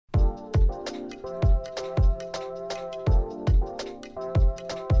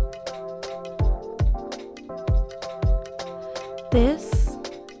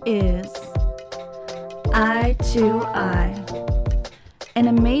to I, an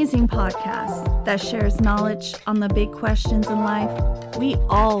amazing podcast that shares knowledge on the big questions in life we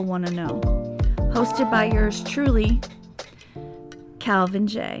all want to know. Hosted by yours truly, Calvin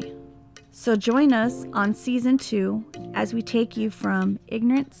J. So join us on season 2 as we take you from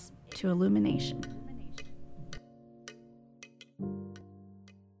ignorance to illumination.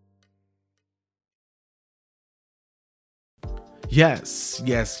 Yes.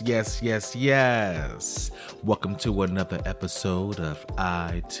 Welcome to another episode of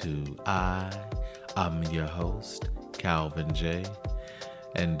I to I. I'm your host, Calvin J.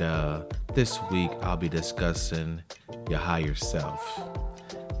 And this week I'll be discussing your higher self.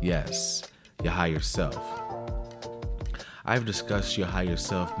 Yes, your higher self. I've discussed your higher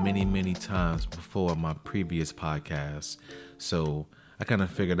self many times before in my previous podcast. So I kind of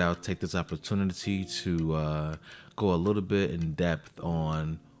figured I'd take this opportunity to go a little bit in depth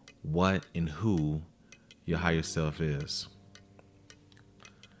on what and who your higher self is.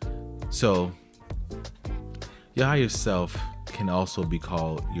 So, your higher self can also be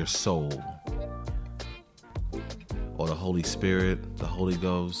called your soul, or the Holy Spirit, the Holy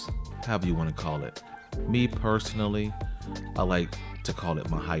Ghost, however you want to call it. Me personally, I like to call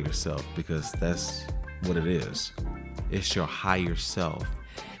it my higher self because that's what it is. It's your higher self.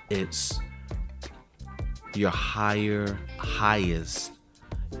 It's your highest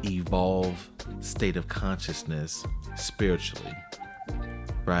evolved state of consciousness spiritually,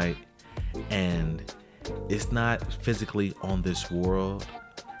 right? And it's not physically on this world,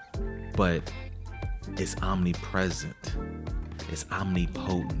 but it's omnipresent, it's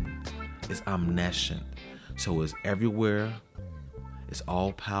omnipotent, it's omniscient. So it's everywhere, it's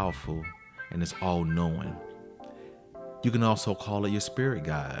all powerful, and it's all knowing. You can also call it your spirit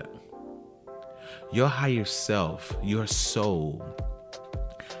guide. Your higher self, your soul,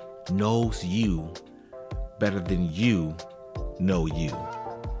 knows you better than you know you.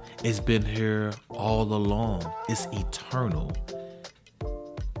 It's been here all along. It's eternal.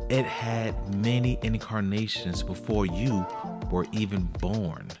 It had many incarnations before you were even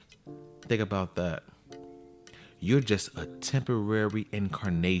born. Think about that. You're just a temporary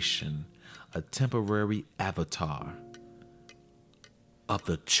incarnation, a temporary avatar of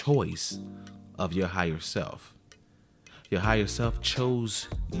the choice of your higher self. Your higher self chose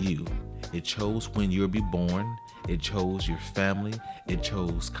you. It chose when you were born. It chose your family. It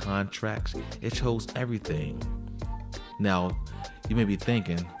chose contracts. It chose everything. Now, you may be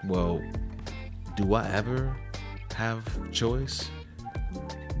thinking, well, do I ever have choice?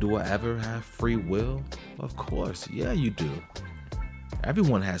 Do I ever have free will? Of course, yeah, you do.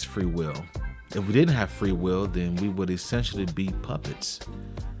 Everyone has free will. If we didn't have free will, then we would essentially be puppets.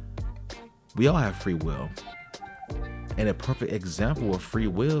 We all have free will. And a perfect example of free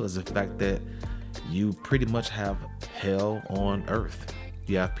will is the fact that you pretty much have hell on earth.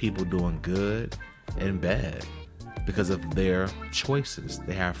 You have people doing good and bad because of their choices.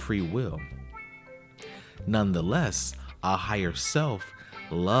 They have free will. Nonetheless, our higher self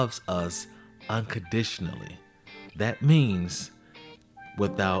loves us unconditionally. That means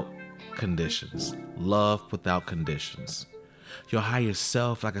without conditions. Love without conditions. Your higher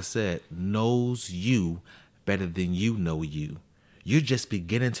self, like I said, knows you better than you know you. You're just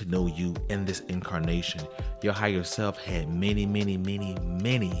beginning to know you in this incarnation. Your higher self had many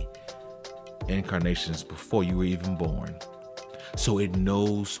incarnations before you were even born. So it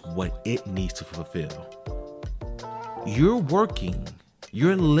knows what it needs to fulfill. You're working,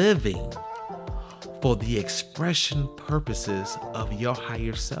 you're living for the expression purposes of your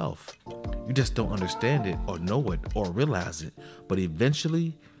higher self. You just don't understand it or know it or realize it, but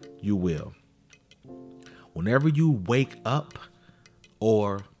eventually you will. Whenever you wake up,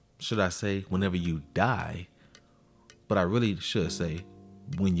 or should I say whenever you die, but I really should say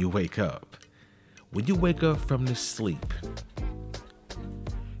when you wake up. When you wake up from this sleep,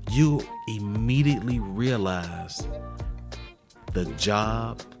 you immediately realize the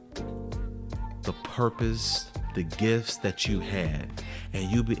job, the purpose, the gifts that you had, and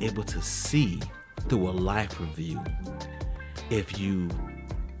you'll be able to see through a life review if you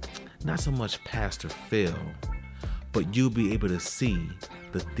not so much passed or failed, but you'll be able to see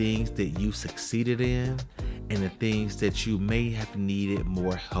the things that you succeeded in and the things that you may have needed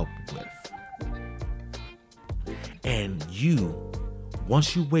more help with. And you,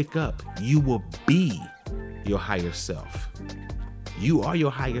 once you wake up, you will be your higher self. You are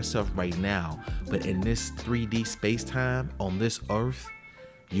your higher self right now, but in this 3D space-time on this earth,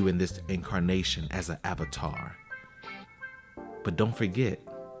 you in this incarnation as an avatar. But don't forget,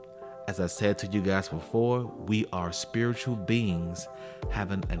 as I said to you guys before, we are spiritual beings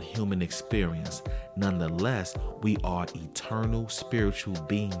having a human experience. Nonetheless, we are eternal spiritual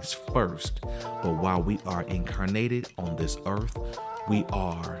beings first. But while we are incarnated on this earth, we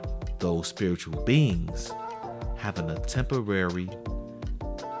are those spiritual beings having a temporary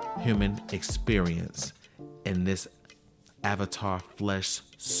human experience in this avatar flesh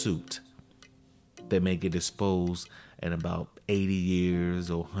suit that may get disposed in about 80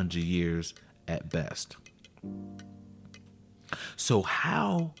 years or 100 years at best. So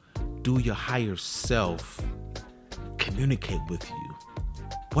how do your higher self communicate with you?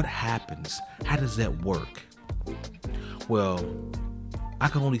 What happens? How does that work? Well, I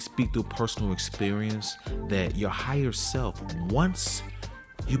can only speak through personal experience that your higher self, once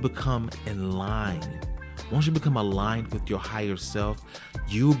you become in line, once you become aligned with your higher self,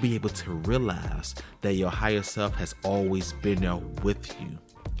 you'll be able to realize that your higher self has always been there with you.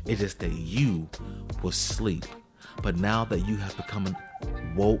 It's just that you will asleep. But now that you have become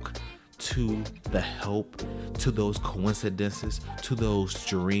woke to the help, to those coincidences, to those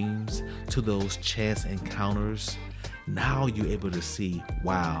dreams, to those chance encounters, now you're able to see,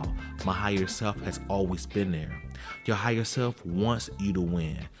 wow, my higher self has always been there. Your higher self wants you to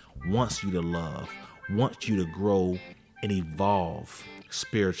win, wants you to love, wants you to grow and evolve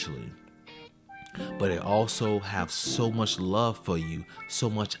spiritually. But it also have so much love for you, so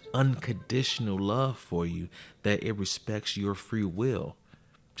much unconditional love for you, that it respects your free will,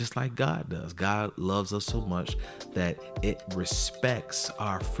 just like God does. God loves us so much that it respects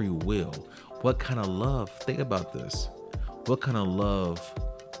our free will. What kind of love? Think about this. What kind of love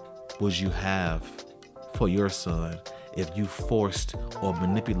would you have for your son if you forced or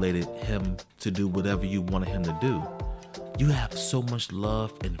manipulated him to do whatever you wanted him to do? You have so much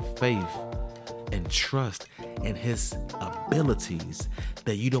love and faith and trust in his abilities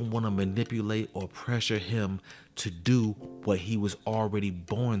that you don't want to manipulate or pressure him to do what he was already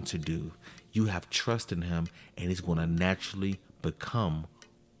born to do. You have trust in him, and he's going to naturally become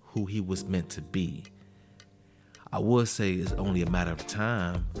who he was meant to be. I would say it's only a matter of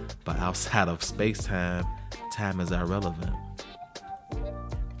time, but outside of space-time, time is irrelevant.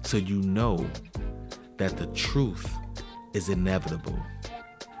 So you know that the truth is inevitable,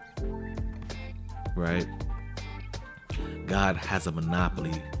 right? God has a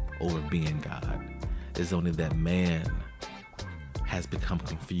monopoly over being God. It's only that man has become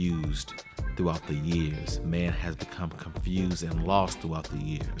confused throughout the years. Man has become confused and lost throughout the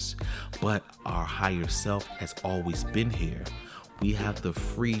years. But our higher self has always been here. We have the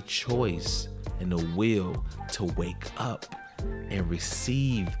free choice and the will to wake up and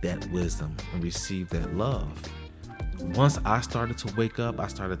receive that wisdom and receive that love. Once I started to wake up, I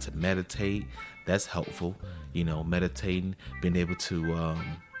started to meditate. That's helpful, meditating, being able to,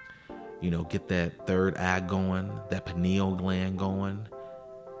 get that third eye going, that pineal gland going,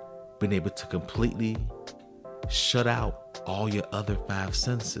 being able to completely shut out all your other five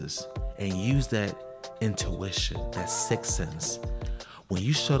senses and use that intuition, that sixth sense. When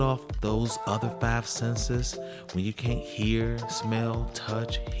you shut off those other five senses, when you can't hear, smell,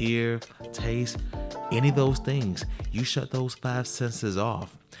 touch, hear, taste, any of those things, you shut those five senses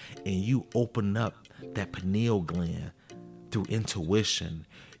off and you open up that pineal gland through intuition.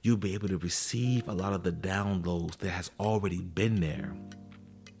 You'll be able to receive a lot of the downloads that has already been there.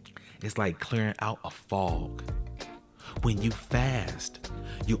 It's like clearing out a fog. When you fast,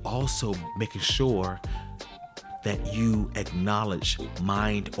 you also making sure that you acknowledge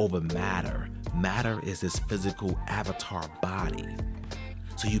mind over matter. Matter is this physical avatar body.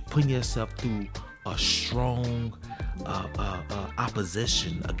 So you putting yourself through a strong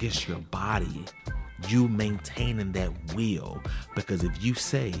opposition against your body. You maintaining that will, because if you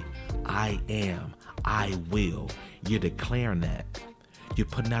say, I am, I will, you're declaring that. You're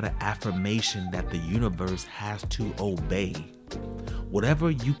putting out an affirmation that the universe has to obey.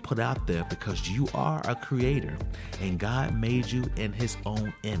 Whatever you put out there, because you are a creator and God made you in his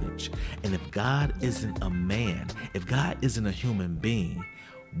own image. And if God isn't a man, if God isn't a human being,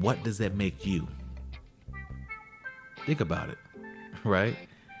 what does that make you? Think about it, right?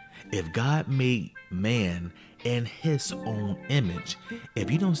 If God made man in his own image,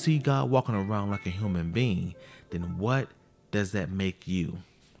 if you don't see God walking around like a human being, then what does that make you?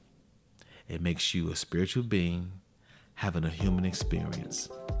 It makes you a spiritual being having a human experience,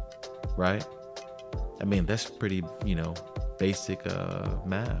 right? I mean, that's pretty, basic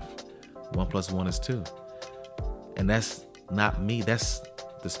math. 1 + 1 is 2. And that's not me. That's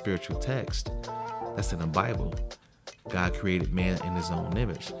the spiritual text. That's in the Bible. God created man in his own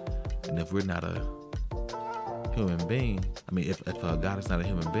image. And if we're not a human being, if God is not a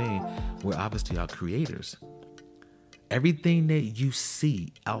human being, we're obviously our creators. Everything that you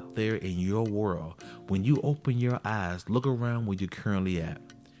see out there in your world, when you open your eyes, look around where you're currently at.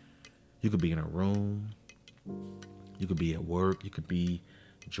 You could be in a room, you could be at work, you could be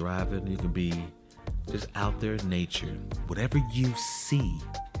driving, you could be just out there in nature. Whatever you see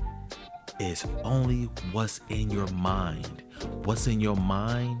is only what's in your mind. What's in your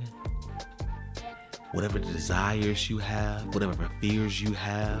mind, whatever desires you have, whatever fears you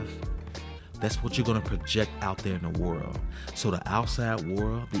have, that's what you're going to project out there in the world. So the outside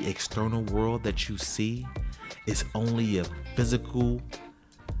world, the external world that you see is only a physical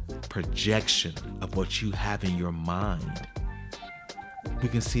projection of what you have in your mind. We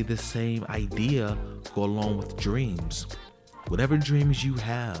can see the same idea go along with dreams. Whatever dreams you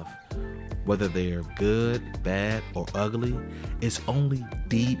have, whether they're good, bad, or ugly, it's only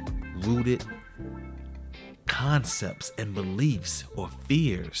deep-rooted concepts and beliefs or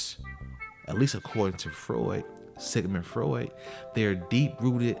fears. At least according to Freud, Sigmund Freud, they're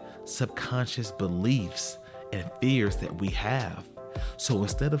deep-rooted subconscious beliefs and fears that we have. So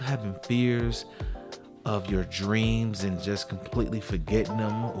instead of having fears of your dreams and just completely forgetting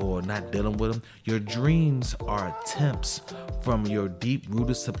them or not dealing with them, your dreams are attempts from your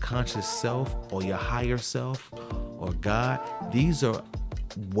deep-rooted subconscious self or your higher self or God. These are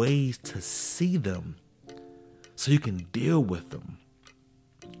ways to see them so you can deal with them.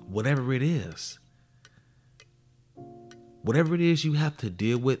 Whatever it is. Whatever it is you have to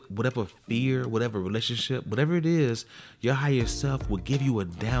deal with, whatever fear, whatever relationship, whatever it is, your higher self will give you a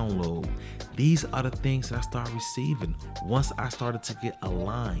download. These are the things that I started receiving once I started to get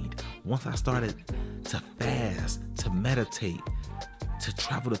aligned, once I started to fast, to meditate, to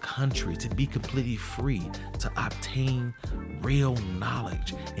travel the country, to be completely free, to obtain real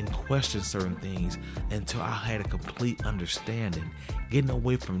knowledge and question certain things until I had a complete understanding, getting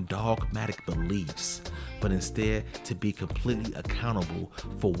away from dogmatic beliefs, but instead to be completely accountable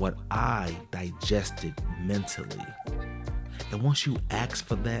for what I digested mentally. And once you ask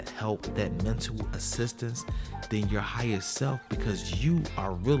for that help, that mental assistance, then your higher self, because you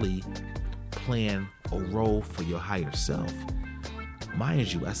are really playing a role for your higher self.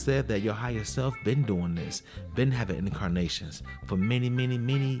 Mind you, I said that your higher self been doing this, been having incarnations for many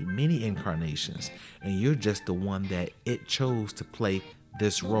incarnations. And you're just the one that it chose to play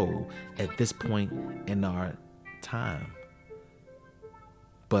this role at this point in our time.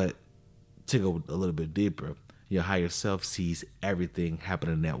 But to go a little bit deeper, your higher self sees everything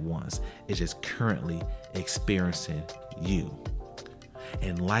happening at once. It's just currently experiencing you.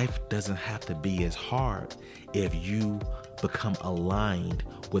 And life doesn't have to be as hard if you become aligned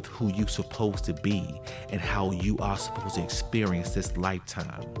with who you're supposed to be and how you are supposed to experience this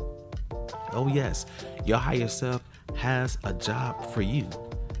lifetime. Oh yes, your higher self has a job for you.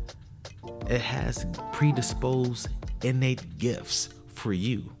 It has predisposed innate gifts for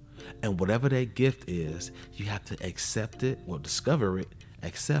you. And whatever that gift is, you have to accept it, or discover it,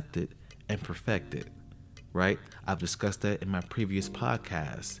 accept it, and perfect it. Right? I've discussed that in my previous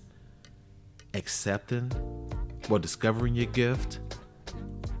podcast. Accepting or discovering your gift,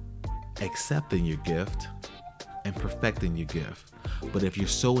 accepting your gift, and perfecting your gift. But if you're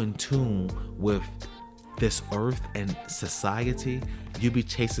so in tune with this earth and society, you'll be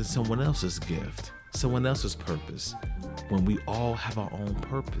chasing someone else's gift, someone else's purpose, when we all have our own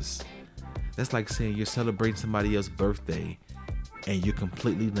purpose. That's like saying you're celebrating somebody else's birthday and you're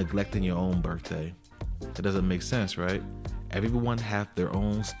completely neglecting your own birthday. It doesn't make sense, right? Everyone have their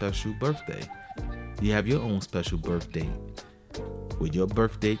own special birthday. You have your own special birthday. When your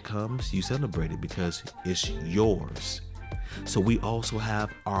birthday comes, you celebrate it because it's yours. So we also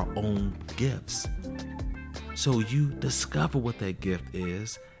have our own gifts. So you discover what that gift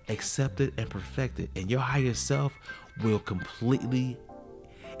is, accept it, and perfect it. And your higher self will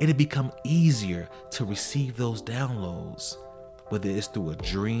it'll become easier to receive those downloads. Whether it's through a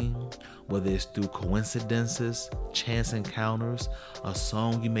dream, whether it's through coincidences, chance encounters, a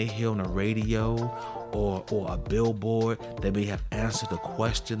song you may hear on the radio, or a billboard that may have answered a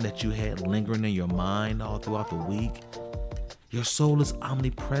question that you had lingering in your mind all throughout the week. Your soul is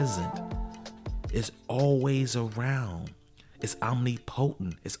omnipresent. It's always around. It's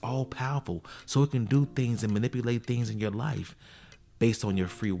omnipotent. It's all powerful. So it can do things and manipulate things in your life based on your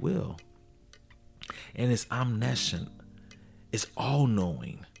free will. And it's omniscient. It's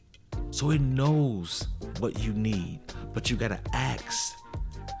all-knowing. So it knows what you need. But you got to ask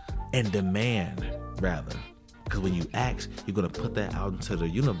and demand, rather. Because when you ask, you're going to put that out into the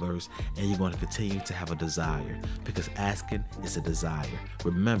universe, and you're going to continue to have a desire, because asking is a desire.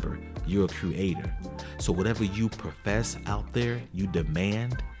 Remember, you're a creator. So whatever you profess out there, you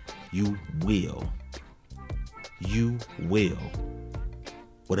demand, you will. You will.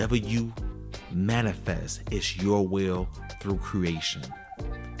 Whatever you manifest, it's your will through creation.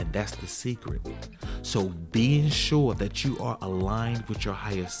 And that's the secret. So being sure that you are aligned with your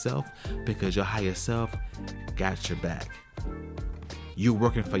higher self, because your higher self got your back. You're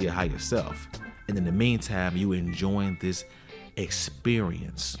working for your higher self. And in the meantime, you enjoying this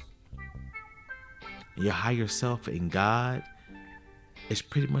experience. Your higher self and God is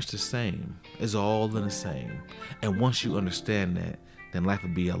pretty much the same. It's all in the same. And once you understand that, then life will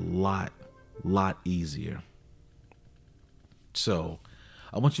be a lot easier. So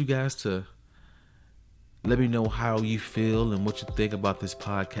I want you guys to let me know how you feel and what you think about this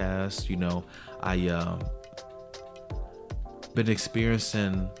podcast. You know, I been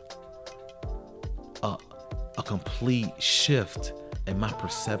experiencing a complete shift in my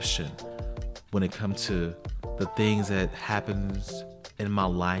perception when it comes to the things that happens in my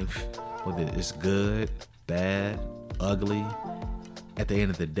life, whether it's good, bad, ugly. At the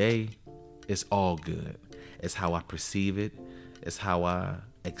end of the day, it's all good. It's how I perceive it. It's how I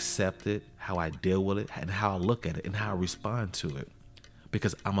accept it, how I deal with it, and how I look at it, and how I respond to it.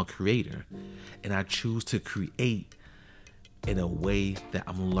 Because I'm a creator, and I choose to create in a way that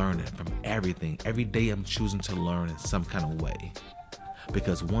I'm learning from everything. Every day I'm choosing to learn in some kind of way.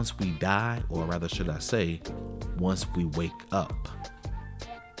 Because once we die, or rather should I say, once we wake up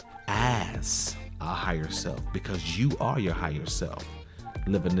as our higher self, because you are your higher self,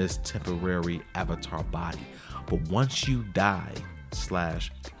 living this temporary avatar body. But once you die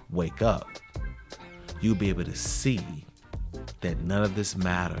 / wake up, you'll be able to see that none of this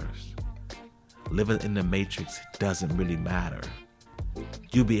matters. Living in the matrix doesn't really matter.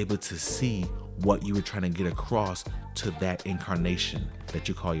 You'll be able to see what you were trying to get across to that incarnation that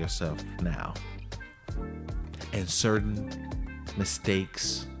you call yourself now. And certain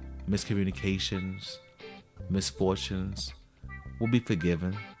mistakes, miscommunications, misfortunes will be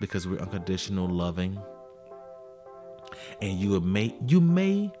forgiven, because we're unconditional loving. And you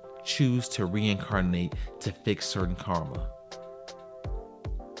may choose to reincarnate to fix certain karma.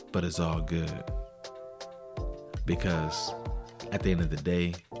 But it's all good. Because at the end of the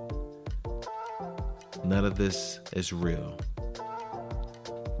day, none of this is real.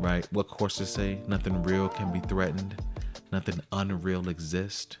 Right? What courses say? Nothing real can be threatened. Nothing unreal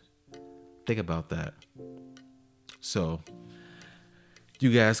exists. Think about that. So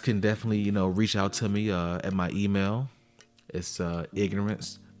you guys can definitely, reach out to me at my email. It's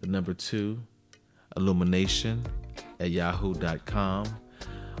ignorance, 2, illumination @yahoo.com.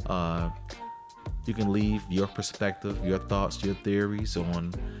 You can leave your perspective, your thoughts, your theories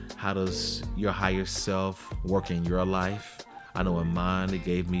on how does your higher self work in your life. I know in mine, it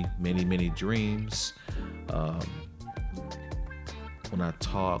gave me many, many dreams. When I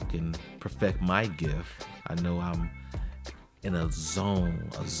talk and perfect my gift, I know I'm in a zone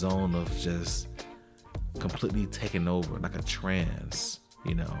of just completely taking over, like a trance,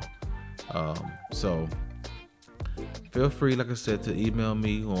 So feel free, like I said, to email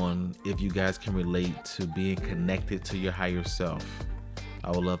me on if you guys can relate to being connected to your higher self.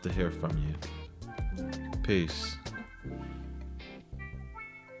 I would love to hear from you. Peace.